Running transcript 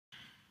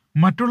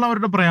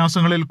മറ്റുള്ളവരുടെ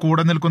പ്രയാസങ്ങളിൽ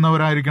കൂടെ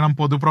നിൽക്കുന്നവരായിരിക്കണം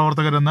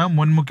പൊതുപ്രവർത്തകരെന്ന്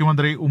മുൻ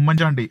മുഖ്യമന്ത്രി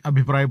ഉമ്മൻചാണ്ടി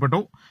അഭിപ്രായപ്പെട്ടു.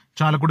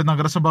 ചാലക്കുടി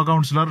നഗരസഭാ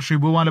കൌൺസിലർ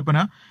ഷിബു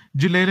വാലപ്പന്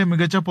ജില്ലയിലെ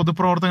മികച്ച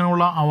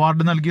പൊതുപ്രവർത്തകനുള്ള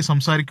അവാർഡ് നൽകി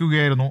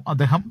സംസാരിക്കുകയായിരുന്നു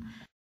അദ്ദേഹം.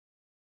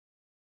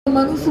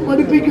 മനസ്സ്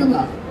മടുപ്പിക്കുന്ന,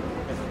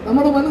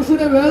 നമ്മുടെ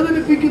മനസ്സിനെ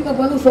വേദനിപ്പിക്കുന്ന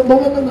പല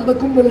സംഭവങ്ങൾ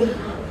നടക്കുമ്പോഴും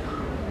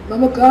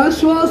നമുക്ക്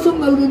ആശ്വാസം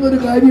നൽകുന്ന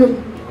ഒരു കാര്യം,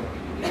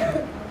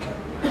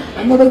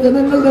 നമ്മുടെ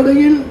ജനങ്ങളുടെ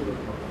ഇടയിൽ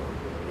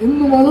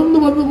ഇന്ന് വളർന്നു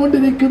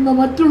വന്നുകൊണ്ടിരിക്കുന്ന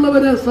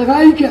മറ്റുള്ളവരെ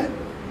സഹായിക്കാൻ,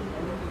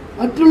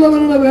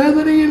 മറ്റുള്ളവരുടെ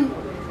വേദനയിൽ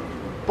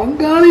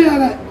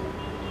പങ്കാളിയാകാൻ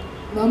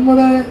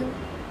നമ്മുടെ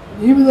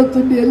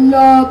ജീവിതത്തിൻ്റെ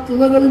എല്ലാ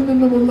തുറകളിൽ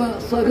നിന്നുമുള്ള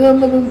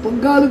സഹകരണവും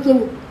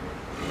പങ്കാളിത്തവും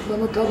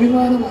നമുക്ക്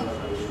അഭിമാനമാണ്,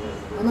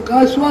 നമുക്ക്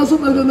ആശ്വാസം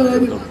നൽകുന്ന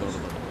കാര്യമാണ്.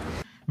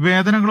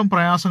 വേദനകളും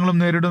പ്രയാസങ്ങളും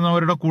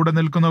നേരിടുന്നവരുടെ കൂടെ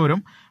നിൽക്കുന്നവരും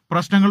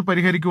പ്രശ്നങ്ങൾ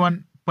പരിഹരിക്കുവാൻ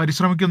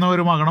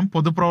പരിശ്രമിക്കുന്നവരുമാകണം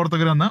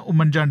പൊതുപ്രവർത്തകരെന്ന്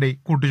ഉമ്മൻചാണ്ടി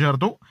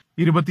കൂട്ടിച്ചേർത്തു.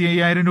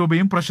 25,000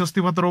 രൂപയും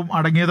പ്രശസ്തി പത്രവും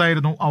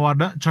അടങ്ങിയതായിരുന്നു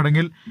അവാർഡ്.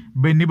 ചടങ്ങിൽ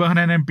ബെന്നി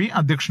ബെഹനാൻ MP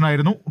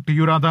അധ്യക്ഷനായിരുന്നു. ടി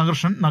യു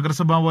രാധാകൃഷ്ണൻ,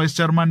 നഗരസഭാ വൈസ്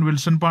ചെയർമാൻ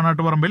വിൽസൺ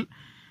പാണാട്ടുപറമ്പിൽ,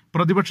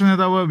 പ്രതിപക്ഷ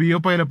നേതാവ് വി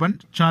ഒ പൈലപ്പൻ,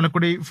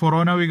 ചാലക്കുടി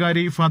ഫൊറോന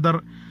വികാരി ഫാദർ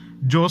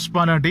ജോസ്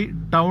പാലാട്ടി,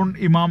 ടൗൺ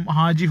ഇമാം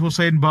ഹാജി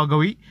ഹുസൈൻ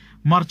ഭാഗവി,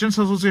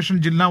 മർച്ചന്റ്സ് അസോസിയേഷൻ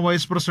ജില്ലാ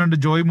vice president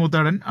Joy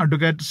Moothadan,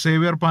 advocate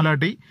Xavier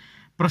Palatty,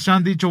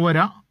 പ്രശാന്തി ചൊവ്വര,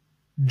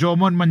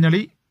 ജോമോൻ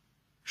മഞ്ഞളി,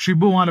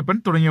 ഷിബു വാലപ്പൻ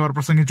തുടങ്ങിയവർ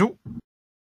പ്രസംഗിച്ചു.